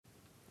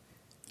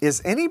Is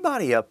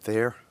anybody up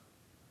there?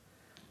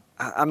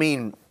 I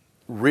mean,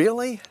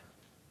 really?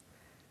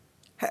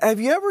 Have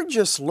you ever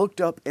just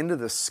looked up into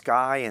the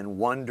sky and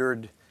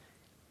wondered,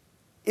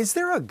 is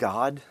there a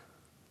God?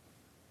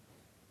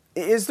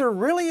 Is there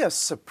really a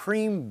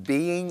supreme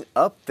being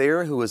up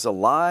there who is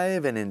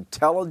alive and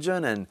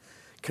intelligent and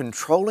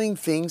controlling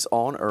things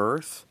on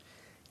earth?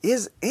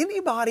 Is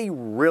anybody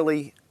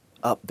really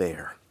up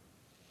there?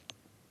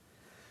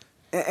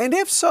 And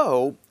if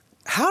so,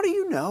 how do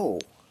you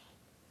know?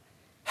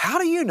 How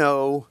do you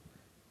know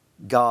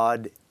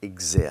God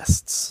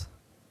exists?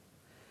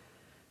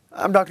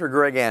 I'm Dr.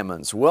 Greg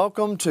Ammons.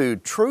 Welcome to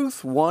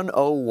Truth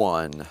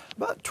 101.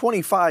 About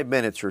 25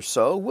 minutes or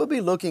so, we'll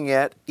be looking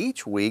at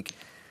each week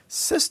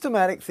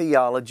systematic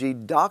theology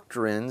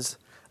doctrines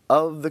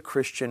of the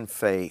Christian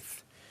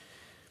faith.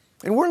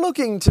 And we're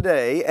looking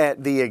today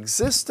at the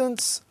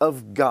existence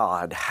of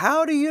God.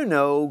 How do you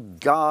know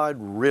God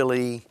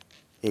really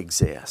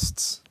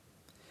exists?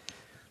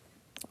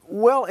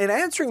 Well, in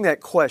answering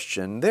that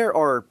question, there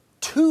are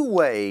two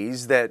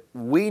ways that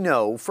we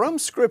know from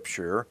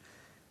Scripture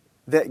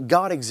that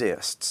God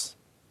exists.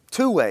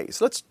 Two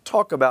ways. Let's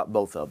talk about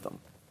both of them.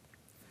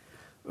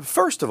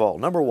 First of all,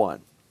 number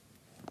one,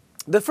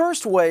 the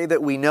first way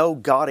that we know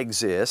God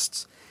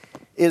exists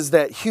is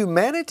that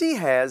humanity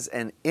has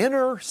an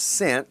inner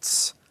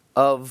sense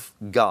of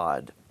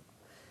God.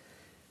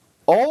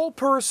 All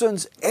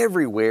persons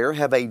everywhere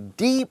have a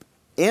deep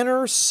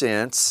inner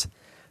sense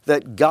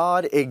that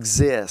God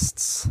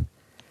exists,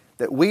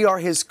 that we are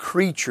His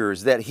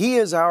creatures, that He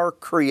is our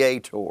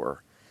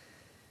Creator.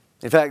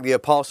 In fact, the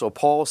Apostle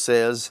Paul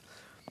says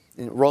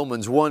in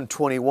Romans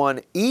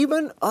 1:21,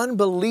 even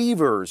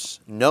unbelievers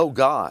know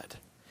God.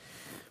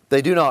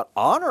 They do not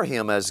honor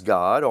Him as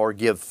God or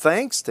give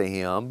thanks to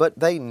Him, but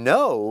they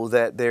know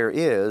that there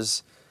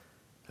is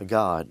a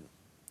God.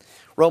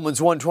 Romans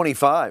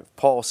 1:25,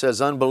 Paul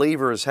says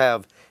unbelievers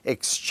have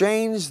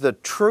exchanged the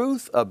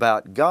truth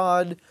about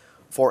God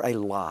for a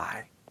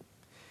lie.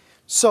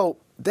 So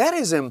that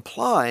is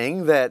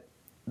implying that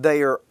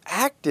they are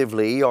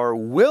actively or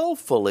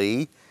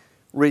willfully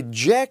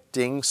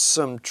rejecting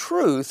some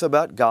truth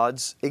about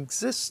God's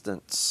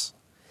existence.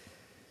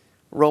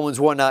 Romans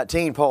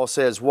 1:19, Paul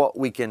says, what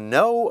we can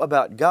know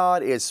about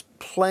God is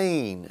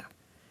plain.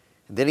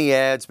 And then he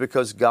adds,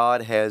 because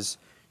God has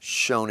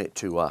shown it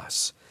to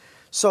us.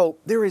 So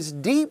there is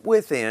deep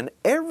within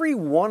every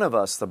one of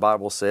us, the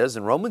Bible says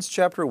in Romans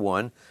chapter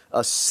 1,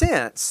 a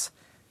sense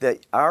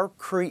that our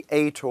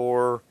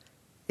Creator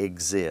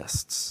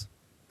exists.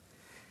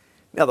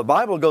 Now the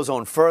Bible goes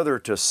on further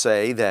to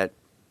say that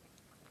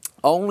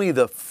only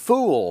the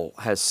fool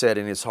has said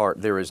in his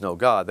heart, there is no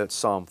God. That's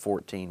Psalm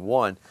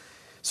 14:1.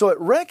 So it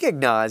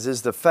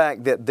recognizes the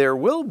fact that there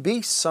will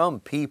be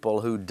some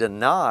people who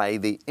deny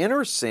the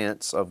inner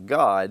sense of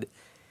God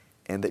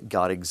and that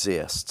God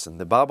exists. And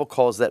the Bible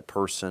calls that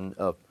person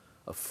a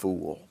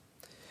fool.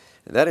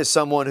 And that is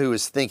someone who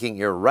is thinking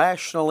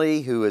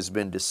irrationally, who has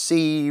been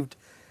deceived.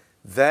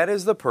 That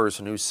is the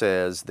person who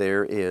says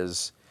there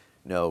is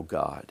no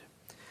God.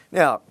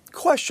 Now,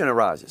 question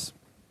arises.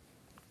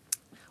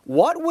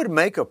 What would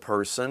make a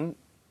person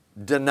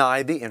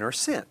deny the inner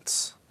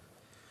sense?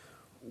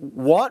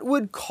 What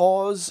would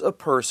cause a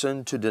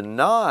person to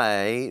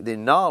deny the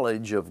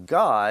knowledge of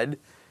God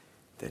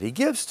that He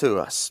gives to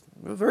us?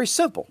 Very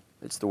simple.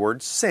 It's the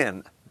word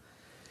sin.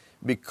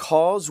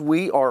 Because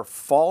we are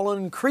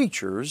fallen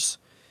creatures,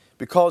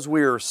 because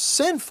we are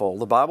sinful,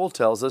 the Bible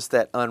tells us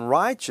that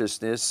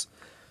unrighteousness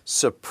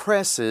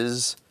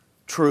suppresses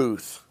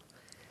truth.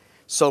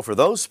 So for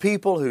those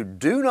people who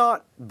do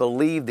not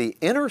believe the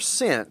inner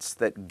sense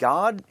that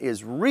God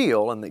is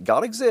real and that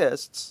God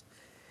exists,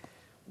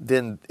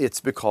 then it's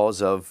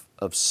because of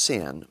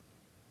sin.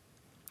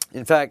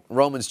 In fact,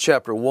 Romans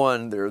chapter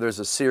 1, there's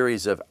a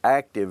series of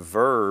active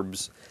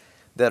verbs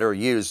that are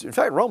used. In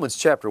fact, Romans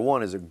chapter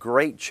 1 is a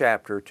great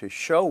chapter to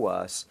show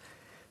us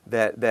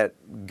that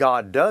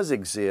God does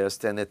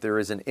exist and that there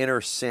is an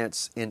inner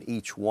sense in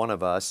each one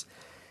of us.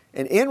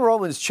 And in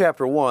Romans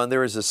chapter 1,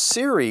 there is a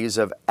series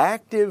of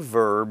active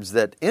verbs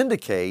that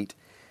indicate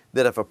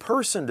that if a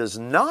person does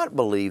not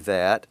believe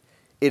that,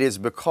 it is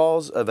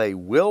because of a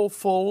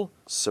willful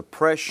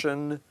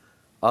suppression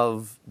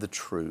of the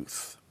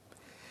truth.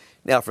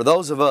 Now, for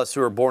those of us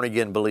who are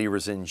born-again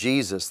believers in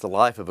Jesus, the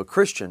life of a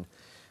Christian,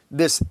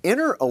 this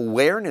inner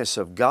awareness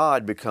of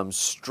God becomes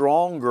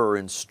stronger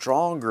and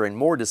stronger and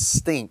more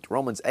distinct.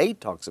 Romans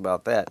 8 talks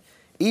about that,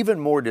 even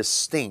more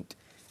distinct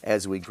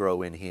as we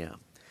grow in Him.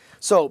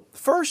 So,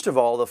 first of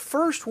all, the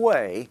first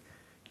way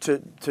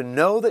to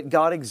know that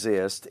God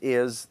exists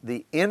is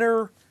the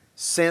inner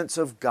sense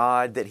of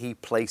God that He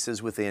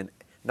places within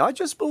not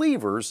just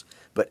believers,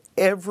 but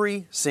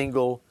every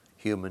single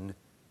human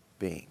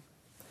being.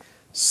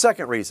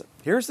 Second reason.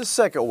 Here's the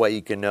second way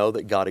you can know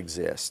that God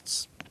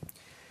exists.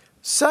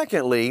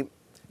 Secondly,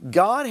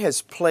 God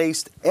has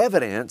placed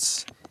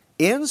evidence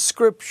in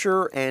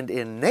Scripture and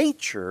in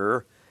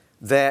nature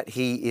that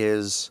He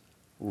is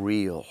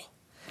real.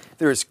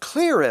 There is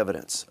clear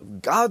evidence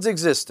of God's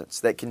existence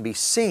that can be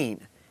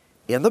seen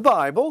in the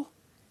Bible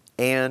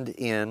and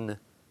in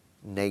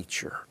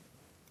nature.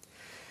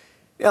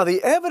 Now,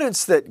 the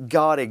evidence that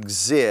God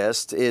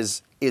exists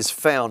is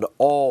found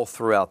all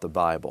throughout the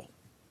Bible.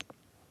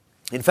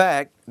 In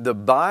fact, the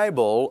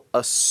Bible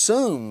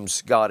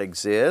assumes God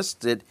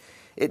exists.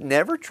 It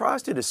never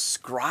tries to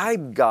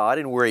describe God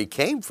and where He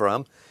came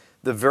from.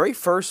 The very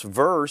first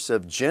verse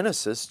of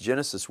Genesis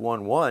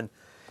 1:1,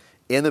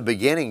 in the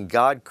beginning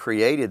God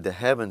created the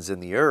heavens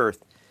and the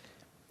earth.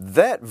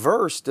 That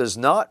verse does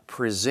not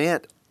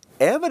present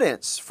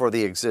evidence for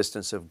the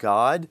existence of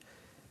God,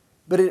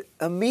 but it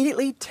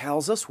immediately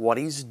tells us what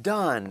He's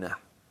done.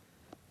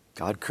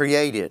 God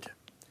created.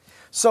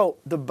 So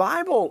the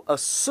Bible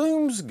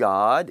assumes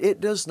God, it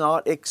does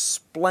not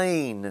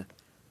explain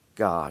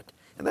God.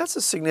 And that's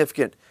a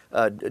significant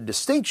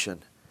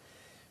distinction,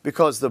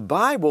 because the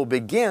Bible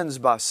begins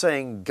by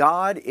saying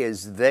God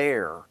is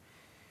there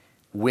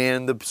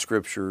when the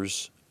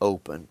Scriptures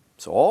open.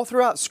 So all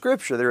throughout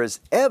Scripture there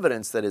is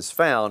evidence that is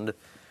found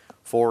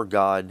for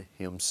God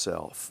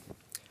Himself.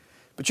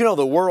 But you know,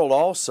 the world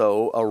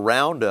also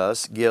around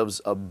us gives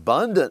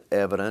abundant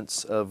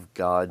evidence of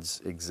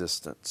God's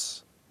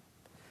existence.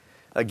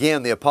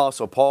 Again, the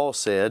Apostle Paul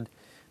said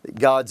that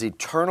God's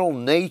eternal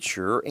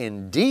nature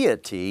and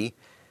deity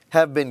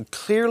have been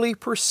clearly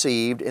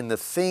perceived in the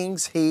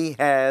things He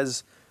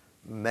has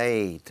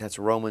made. That's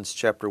Romans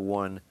chapter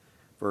 1,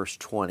 verse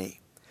 20.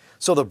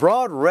 So the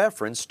broad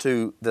reference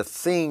to the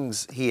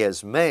things He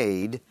has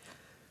made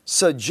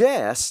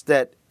suggests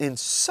that in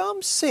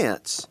some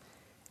sense,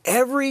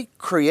 every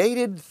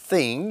created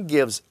thing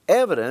gives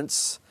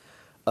evidence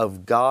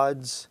of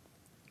God's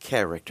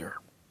character.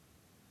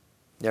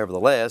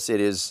 Nevertheless,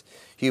 it is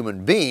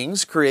human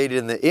beings created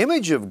in the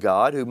image of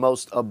God who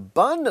most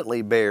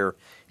abundantly bear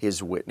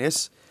His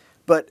witness,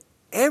 but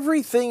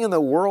everything in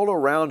the world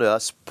around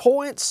us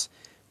points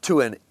to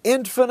an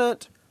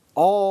infinite,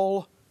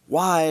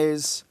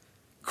 all-wise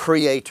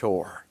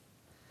Creator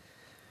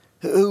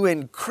who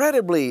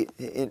incredibly,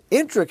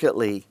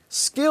 intricately,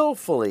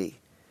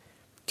 skillfully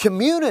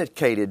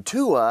communicated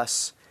to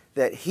us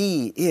that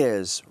He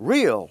is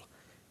real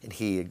and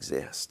He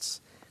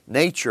exists.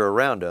 Nature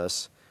around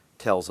us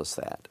tells us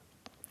that.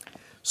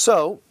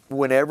 So,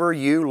 whenever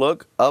you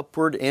look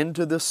upward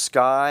into the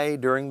sky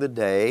during the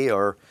day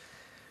or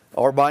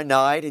by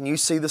night and you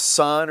see the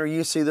sun or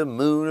you see the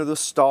moon or the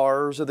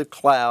stars or the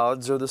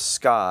clouds or the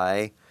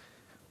sky,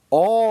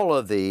 all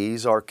of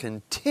these are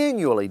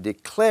continually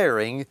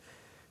declaring,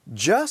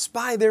 just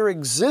by their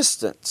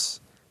existence,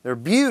 their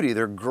beauty,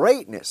 their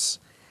greatness,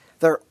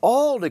 they're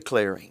all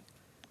declaring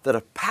that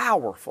a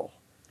powerful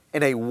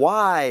and a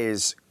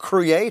wise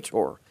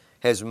Creator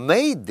has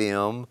made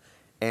them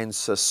and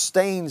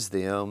sustains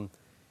them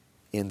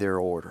in their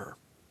order.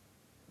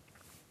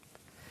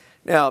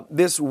 Now,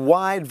 this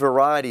wide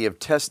variety of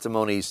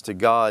testimonies to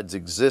God's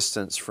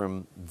existence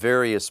from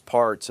various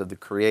parts of the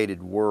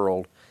created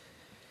world,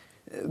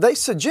 they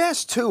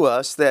suggest to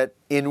us that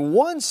in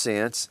one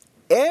sense,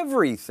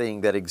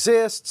 everything that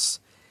exists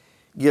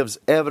gives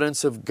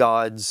evidence of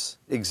God's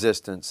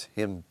existence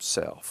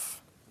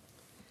Himself.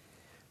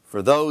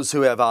 For those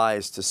who have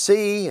eyes to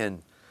see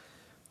and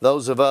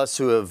those of us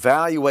who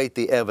evaluate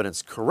the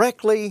evidence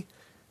correctly,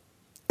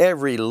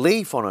 every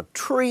leaf on a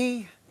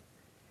tree,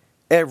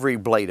 every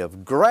blade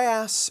of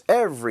grass,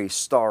 every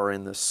star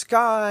in the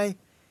sky,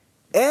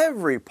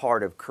 every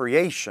part of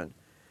creation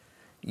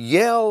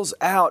yells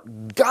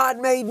out, "God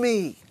made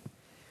me!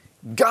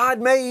 God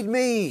made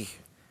me!"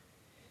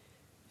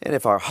 And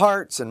if our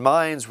hearts and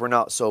minds were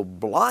not so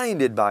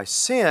blinded by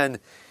sin,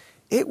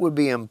 it would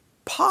be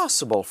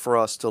impossible for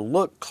us to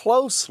look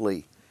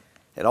closely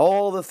at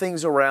all the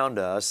things around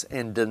us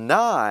and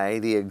deny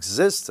the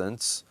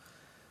existence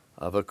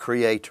of a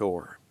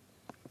Creator.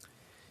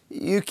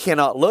 You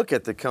cannot look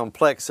at the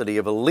complexity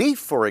of a leaf,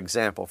 for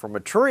example, from a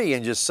tree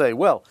and just say,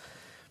 well,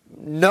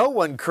 no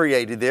one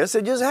created this,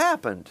 it just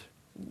happened.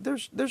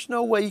 There's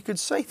no way you could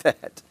say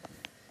that.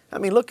 I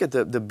mean, look at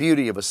the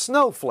beauty of a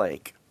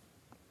snowflake,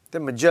 the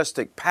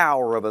majestic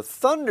power of a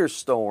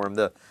thunderstorm,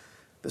 the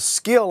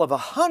skill of a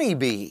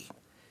honeybee,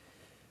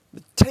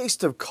 the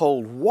taste of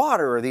cold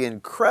water, the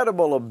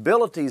incredible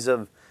abilities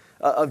of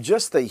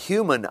just the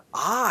human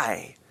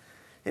eye.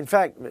 In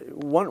fact,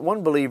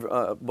 one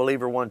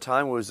believer one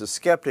time who was a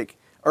skeptic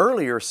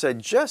earlier said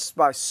just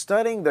by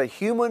studying the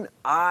human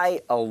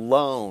eye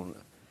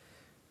alone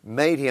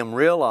made him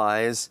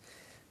realize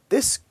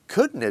this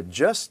couldn't have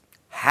just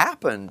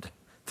happened.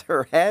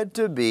 There had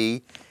to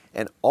be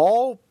an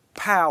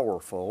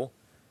all-powerful,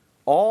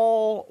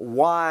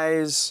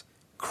 all-wise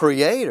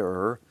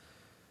Creator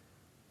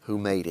who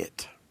made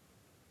it.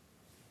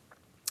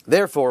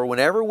 Therefore,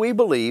 whenever we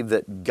believe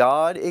that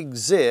God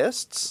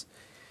exists,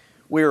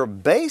 we are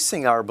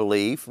basing our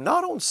belief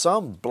not on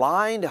some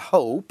blind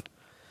hope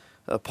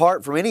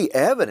apart from any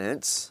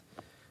evidence,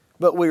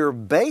 but we are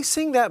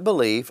basing that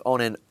belief on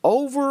an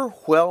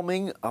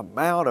overwhelming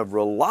amount of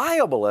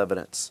reliable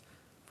evidence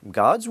from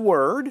God's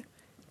Word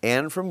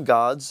and from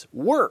God's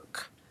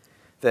work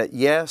that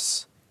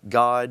yes,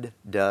 God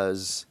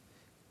does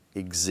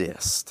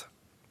exist.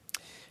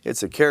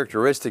 It's a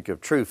characteristic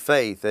of true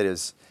faith that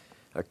is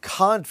a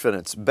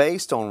confidence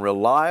based on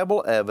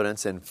reliable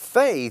evidence and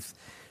faith,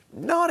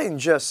 not in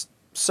just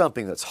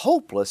something that's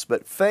hopeless,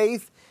 but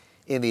faith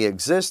in the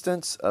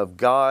existence of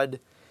God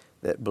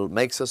that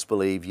makes us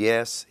believe,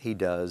 yes, He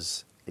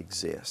does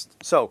exist.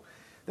 So,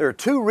 there are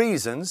two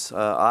reasons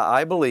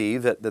I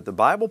believe that the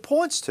Bible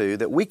points to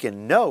that we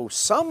can know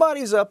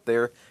somebody's up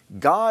there,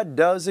 God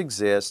does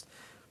exist.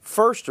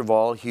 First of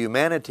all,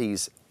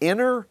 humanity's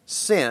inner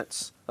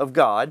sense of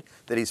God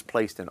that He's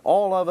placed in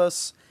all of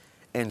us.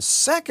 And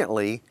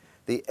secondly,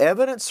 the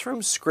evidence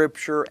from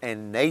Scripture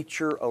and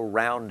nature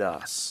around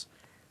us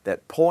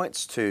that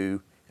points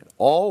to an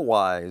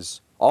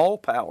all-wise,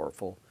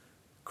 all-powerful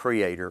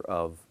Creator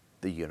of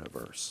the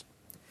universe.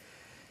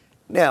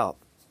 Now,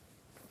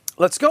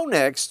 let's go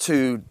next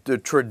to the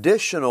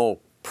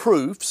traditional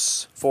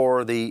proofs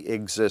for the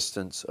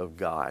existence of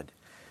God.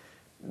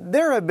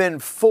 There have been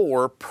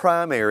four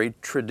primary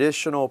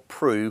traditional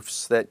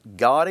proofs that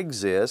God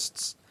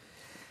exists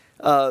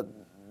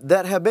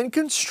that have been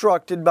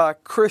constructed by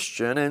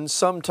Christian and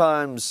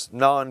sometimes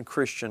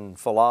non-Christian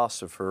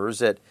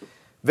philosophers at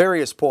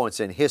various points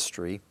in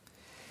history.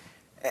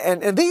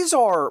 And these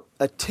are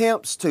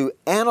attempts to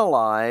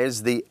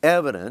analyze the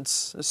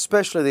evidence,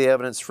 especially the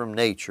evidence from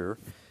nature,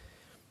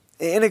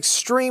 in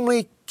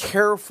extremely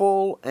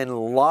careful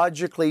and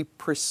logically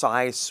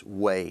precise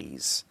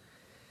ways.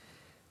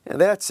 And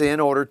that's in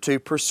order to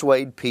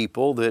persuade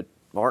people that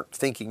aren't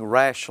thinking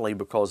rationally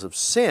because of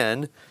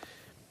sin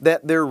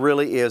that there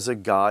really is a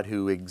God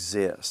who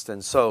exists.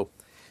 And so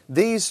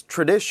these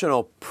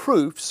traditional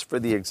proofs for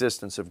the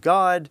existence of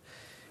God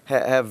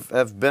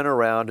have been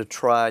around to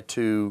try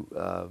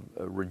to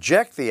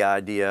reject the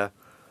idea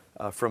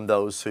from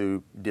those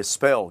who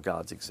dispel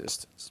God's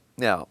existence.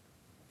 Now,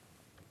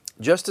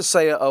 just to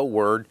say a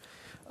word,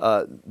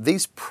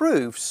 these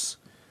proofs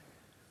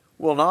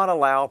will not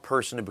allow a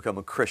person to become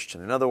a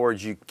Christian. In other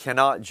words, you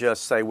cannot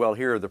just say, well,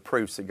 here are the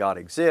proofs that God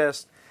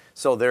exists,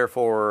 so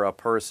therefore a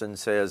person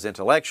says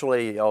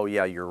intellectually, oh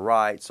yeah, you're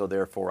right, so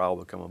therefore I'll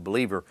become a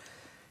believer.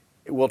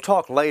 We'll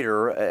talk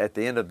later at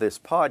the end of this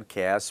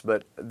podcast,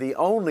 but the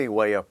only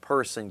way a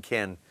person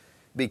can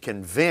be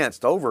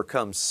convinced,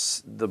 overcome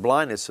the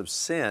blindness of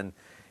sin,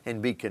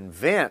 and be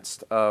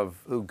convinced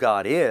of who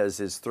God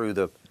is through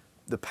the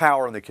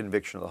power and the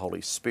conviction of the Holy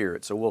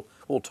Spirit. So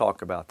we'll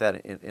talk about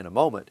that in a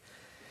moment.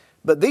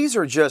 But these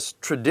are just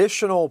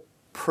traditional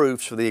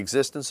proofs for the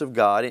existence of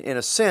God, in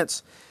a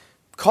sense,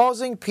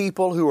 causing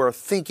people who are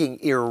thinking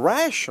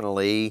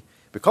irrationally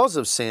because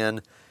of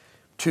sin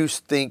to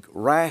think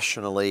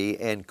rationally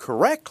and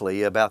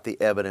correctly about the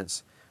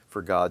evidence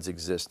for God's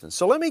existence.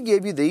 So let me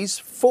give you these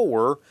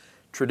four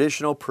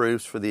traditional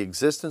proofs for the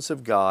existence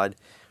of God,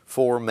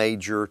 four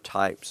major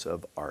types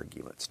of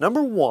arguments.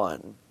 Number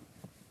one,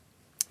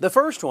 the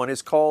first one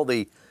is called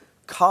the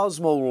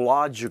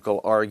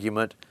cosmological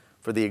argument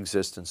for the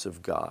existence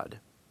of God.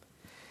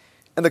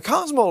 And the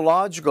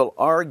cosmological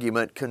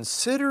argument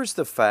considers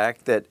the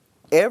fact that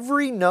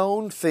every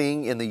known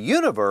thing in the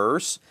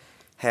universe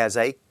has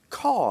a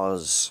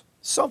cause.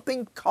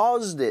 Something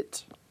caused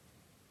it.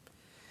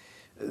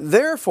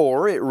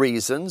 Therefore, it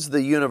reasons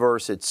the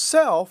universe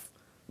itself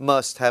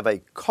must have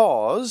a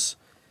cause,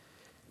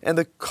 and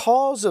the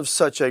cause of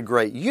such a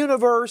great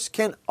universe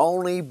can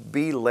only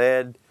be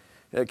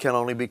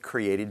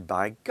created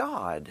by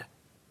God.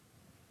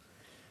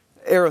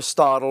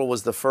 Aristotle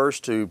was the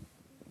first to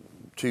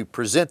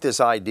present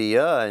this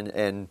idea,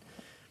 and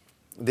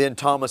then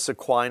Thomas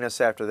Aquinas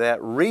after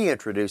that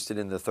reintroduced it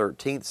in the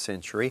 13th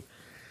century.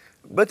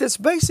 But it's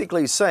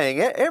basically saying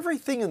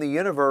everything in the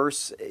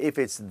universe, if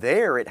it's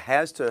there, it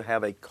has to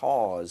have a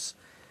cause.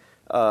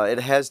 It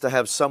has to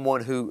have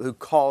someone who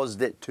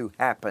caused it to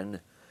happen.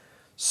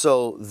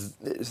 So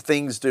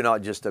things do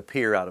not just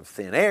appear out of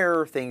thin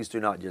air. Things do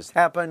not just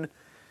happen.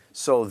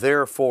 So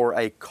therefore,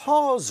 a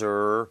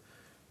causer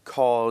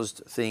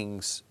caused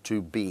things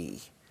to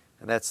be.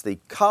 And that's the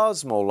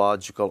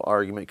cosmological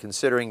argument,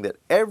 considering that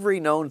every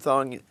known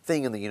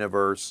thing in the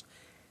universe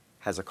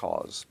has a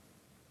cause.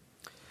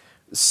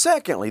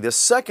 Secondly, the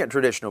second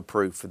traditional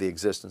proof for the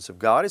existence of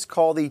God is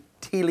called the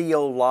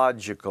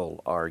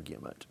teleological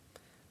argument.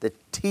 The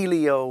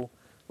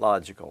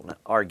teleological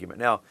argument.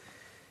 Now,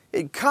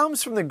 it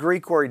comes from the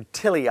Greek word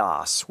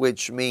teleos,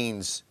 which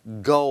means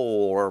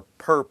goal or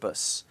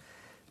purpose.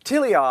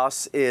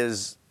 Teleos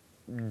is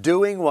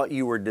doing what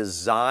you were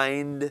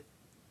designed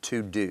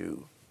to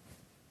do.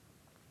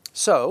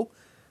 So,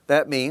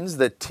 that means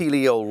the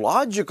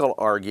teleological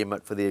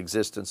argument for the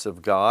existence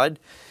of God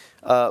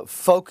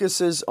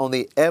focuses on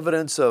the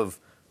evidence of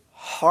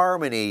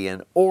harmony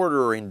and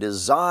order and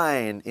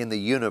design in the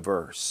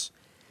universe.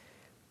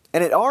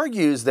 And it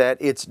argues that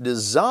its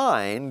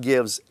design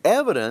gives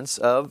evidence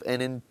of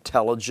an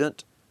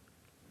intelligent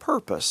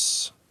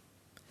purpose.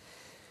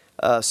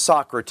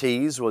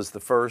 Socrates was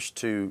the first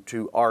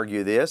to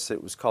argue this.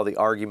 It was called the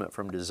argument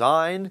from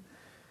design.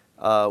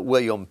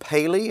 William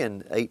Paley in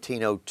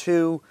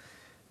 1802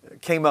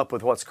 came up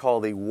with what's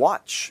called the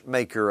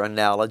watchmaker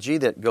analogy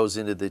that goes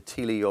into the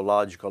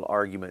teleological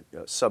argument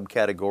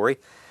subcategory.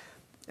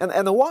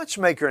 And the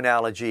watchmaker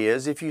analogy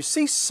is, if you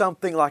see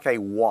something like a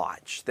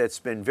watch that's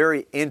been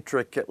very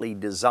intricately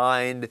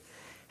designed,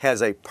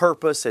 has a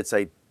purpose, it's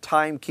a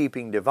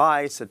timekeeping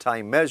device, a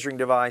time measuring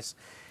device,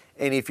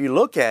 and if you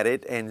look at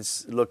it and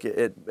look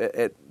at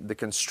the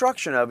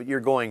construction of it, you're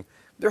going,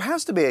 there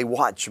has to be a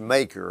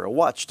watchmaker. A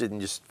watch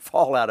didn't just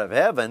fall out of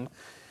heaven.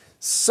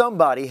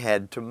 Somebody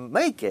had to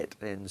make it.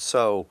 And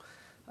so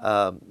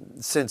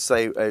since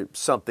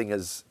something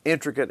as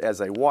intricate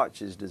as a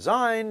watch is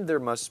designed, there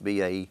must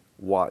be a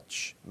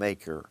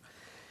watchmaker.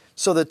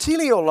 So the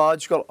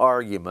teleological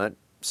argument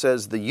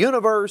says the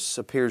universe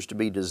appears to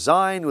be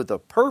designed with a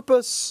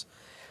purpose,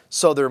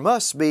 so there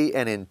must be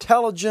an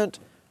intelligent,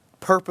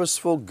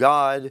 purposeful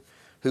God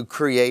who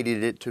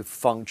created it to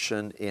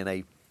function in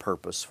a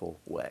purposeful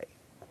way.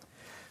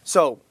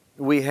 So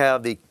we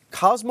have the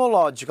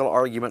cosmological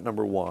argument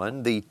number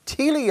one, the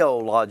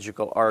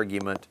teleological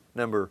argument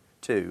number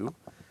two.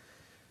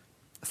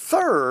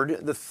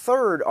 The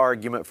third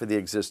argument for the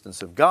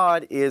existence of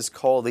God is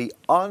called the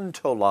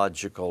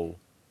ontological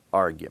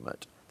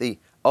argument, the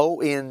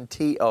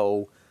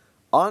O-N-T-O,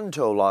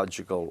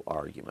 ontological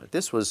argument.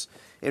 This was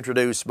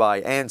introduced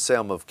by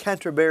Anselm of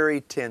Canterbury,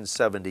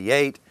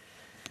 1078.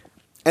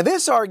 And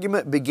this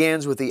argument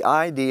begins with the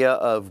idea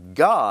of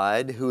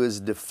God, who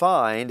is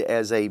defined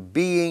as a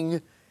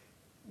being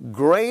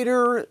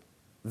greater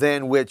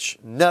than which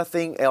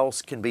nothing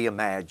else can be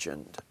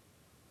imagined.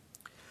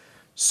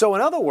 So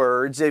in other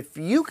words, if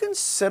you can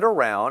sit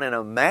around and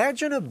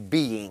imagine a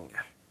being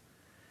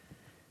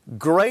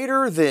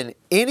greater than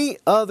any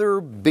other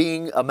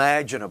being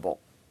imaginable,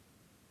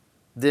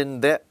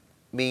 then that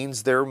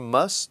means there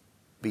must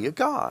be a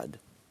God.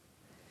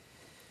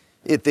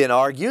 It then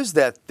argues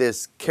that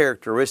this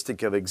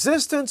characteristic of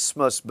existence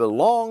must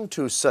belong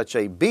to such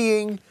a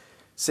being,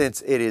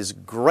 since it is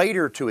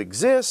greater to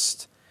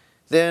exist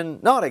than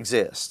not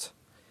exist.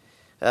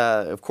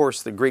 Of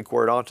course, the Greek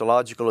word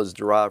ontological is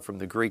derived from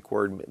the Greek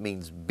word that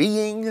means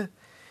being.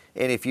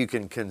 And if you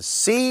can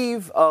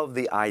conceive of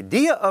the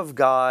idea of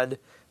God,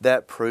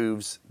 that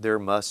proves there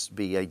must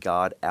be a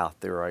God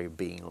out there, a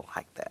being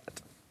like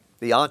that.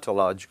 The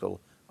ontological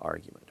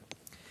argument.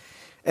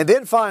 And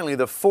then finally,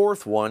 the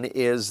fourth one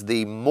is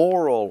the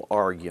moral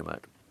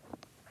argument.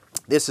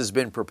 This has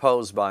been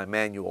proposed by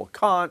Immanuel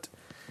Kant,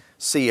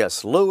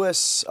 C.S.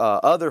 Lewis,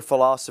 other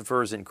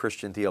philosophers and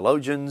Christian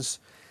theologians.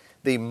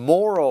 The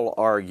moral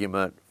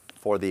argument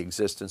for the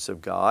existence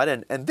of God.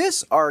 And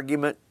this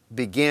argument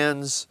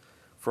begins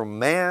from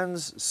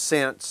man's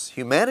sense,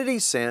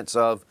 humanity's sense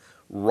of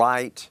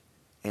right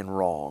and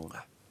wrong.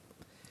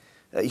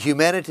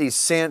 Humanity's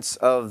sense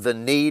of the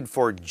need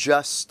for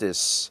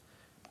justice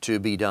to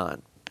be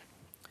done.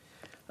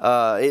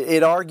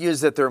 It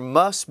argues that there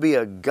must be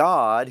a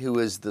God who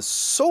is the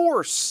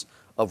source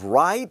of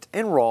right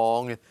and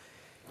wrong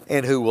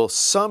and who will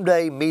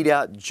someday mete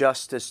out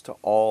justice to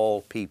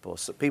all people.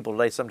 So people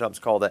today sometimes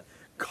call that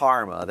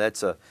karma.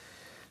 That's an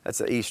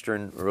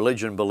Eastern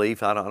religion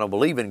belief. I don't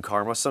believe in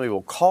karma. Some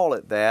people call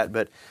it that.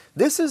 But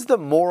this is the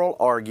moral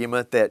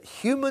argument that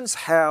humans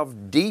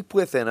have deep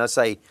within us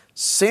a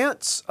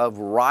sense of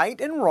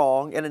right and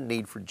wrong and a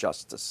need for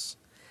justice.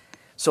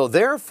 So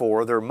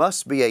therefore, there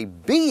must be a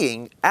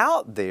being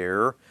out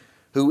there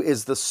who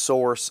is the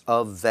source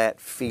of that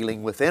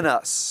feeling within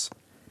us.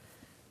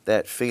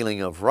 That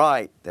feeling of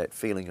right, that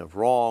feeling of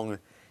wrong,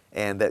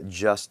 and that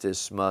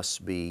justice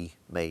must be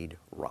made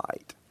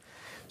right.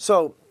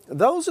 So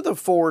those are the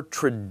four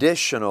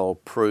traditional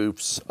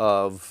proofs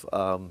of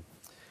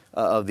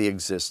the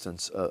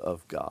existence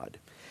of God.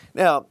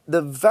 Now,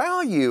 the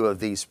value of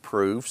these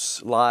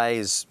proofs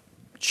lies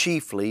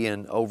chiefly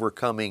in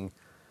overcoming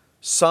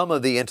some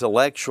of the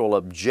intellectual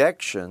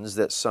objections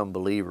that some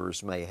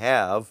believers may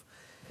have.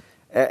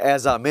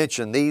 As I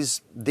mentioned,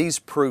 these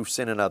proofs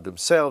in and of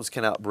themselves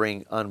cannot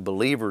bring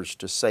unbelievers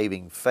to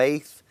saving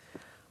faith.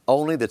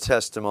 Only the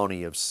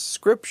testimony of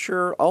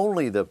Scripture,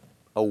 only the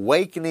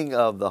awakening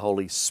of the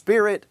Holy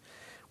Spirit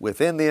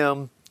within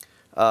them,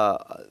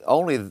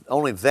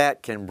 only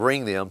that can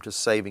bring them to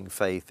saving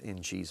faith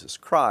in Jesus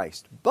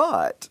Christ.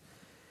 But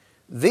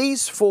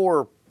these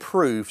four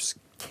proofs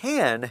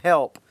can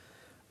help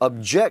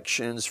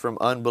objections from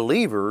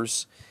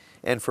unbelievers,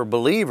 and for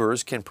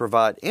believers can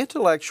provide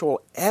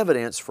intellectual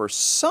evidence for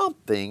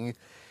something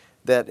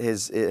that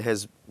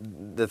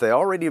that they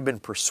already have been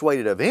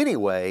persuaded of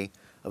anyway,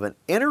 of an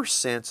inner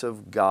sense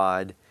of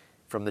God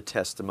from the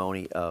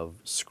testimony of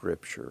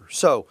Scripture.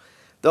 So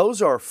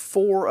those are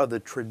four of the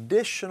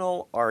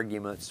traditional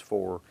arguments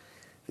for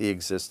the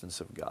existence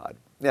of God.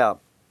 Now,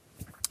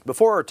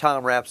 before our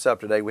time wraps up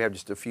today, we have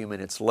just a few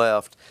minutes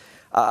left.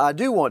 I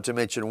do want to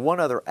mention one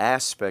other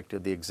aspect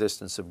of the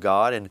existence of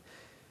God, and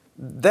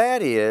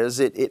that is,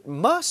 it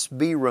must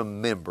be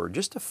remembered,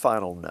 just a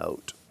final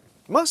note,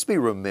 it must be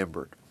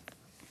remembered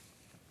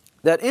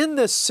that in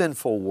this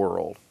sinful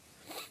world,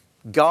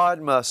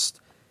 God must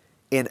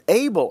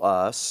enable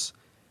us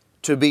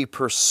to be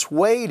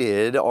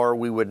persuaded, or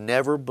we would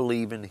never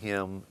believe in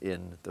Him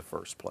in the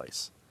first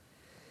place.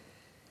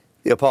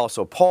 The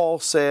Apostle Paul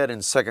said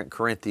in 2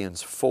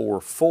 Corinthians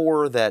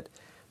 4:4 that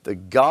the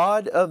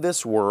God of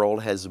this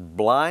world has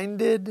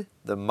blinded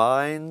the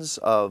minds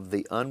of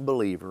the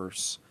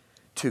unbelievers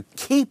to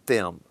keep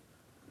them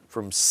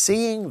from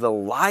seeing the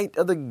light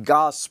of the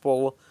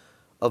gospel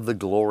of the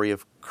glory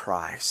of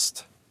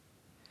Christ.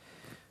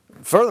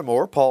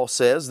 Furthermore, Paul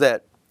says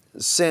that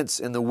since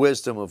in the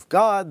wisdom of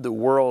God the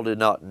world did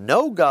not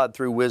know God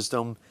through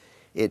wisdom,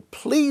 it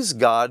pleased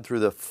God through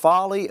the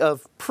folly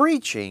of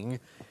preaching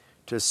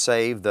to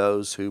save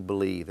those who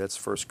believe. That's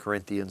 1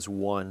 Corinthians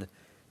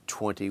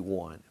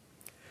 1:21.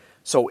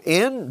 So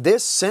in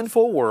this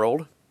sinful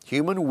world,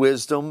 human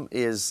wisdom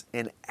is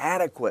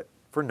inadequate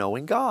for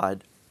knowing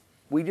God.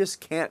 We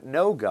just can't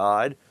know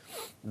God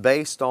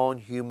based on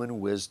human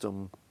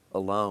wisdom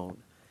alone.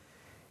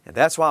 And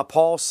that's why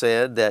Paul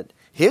said that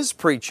his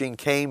preaching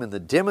came in the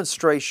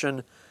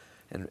demonstration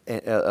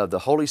of the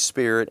Holy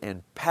Spirit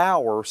and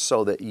power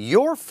so that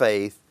your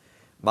faith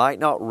might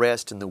not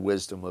rest in the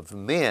wisdom of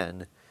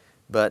men,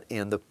 but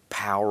in the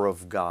power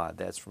of God.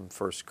 That's from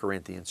 1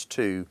 Corinthians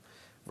 2,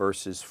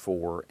 verses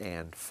 4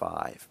 and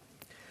 5.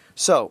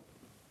 So,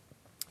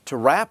 to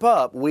wrap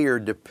up, we are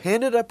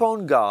dependent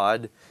upon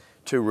God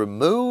to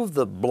remove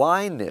the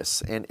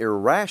blindness and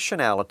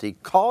irrationality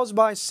caused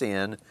by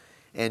sin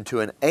and to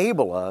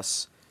enable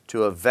us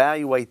to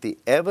evaluate the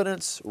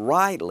evidence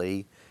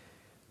rightly,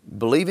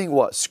 believing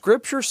what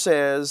Scripture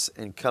says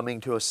and coming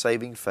to a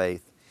saving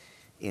faith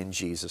in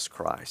Jesus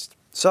Christ.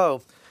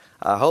 So,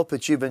 I hope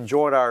that you've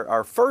enjoyed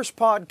our first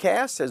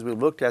podcast as we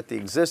looked at the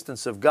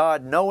existence of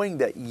God, knowing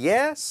that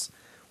yes,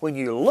 when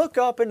you look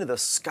up into the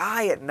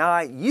sky at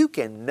night, you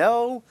can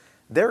know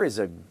there is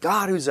a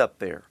God who's up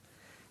there.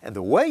 And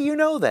the way you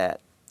know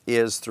that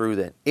is through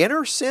the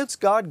inner sense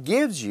God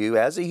gives you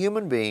as a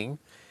human being,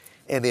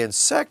 and then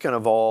second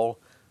of all,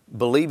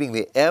 believing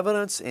the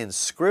evidence in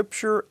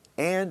Scripture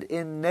and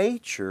in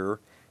nature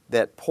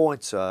that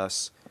points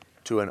us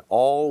to an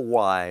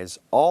all-wise,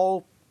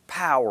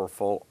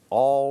 all-powerful,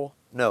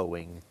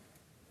 all-knowing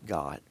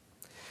God.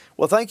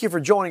 Well, thank you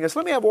for joining us.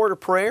 Let me have a word of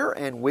prayer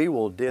and we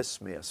will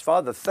dismiss.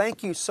 Father,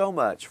 thank you so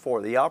much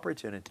for the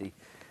opportunity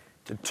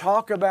to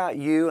talk about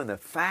you and the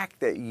fact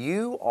that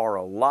you are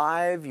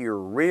alive, you're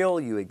real,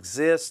 you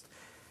exist.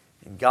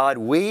 And God,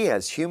 we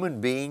as human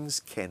beings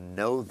can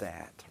know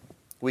that.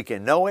 We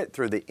can know it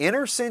through the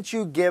inner sense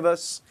you give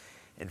us,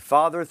 and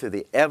Father, through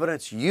the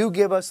evidence you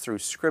give us through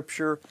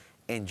Scripture,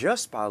 and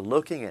just by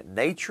looking at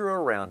nature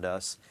around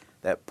us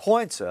that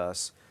points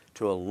us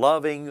to a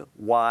loving,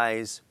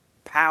 wise,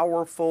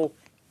 powerful,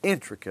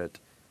 intricate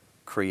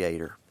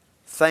Creator.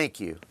 Thank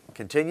you.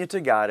 Continue to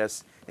guide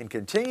us and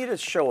continue to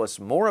show us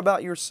more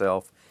about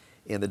yourself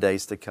in the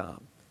days to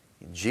come.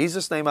 In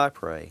Jesus' name I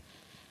pray,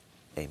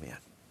 amen.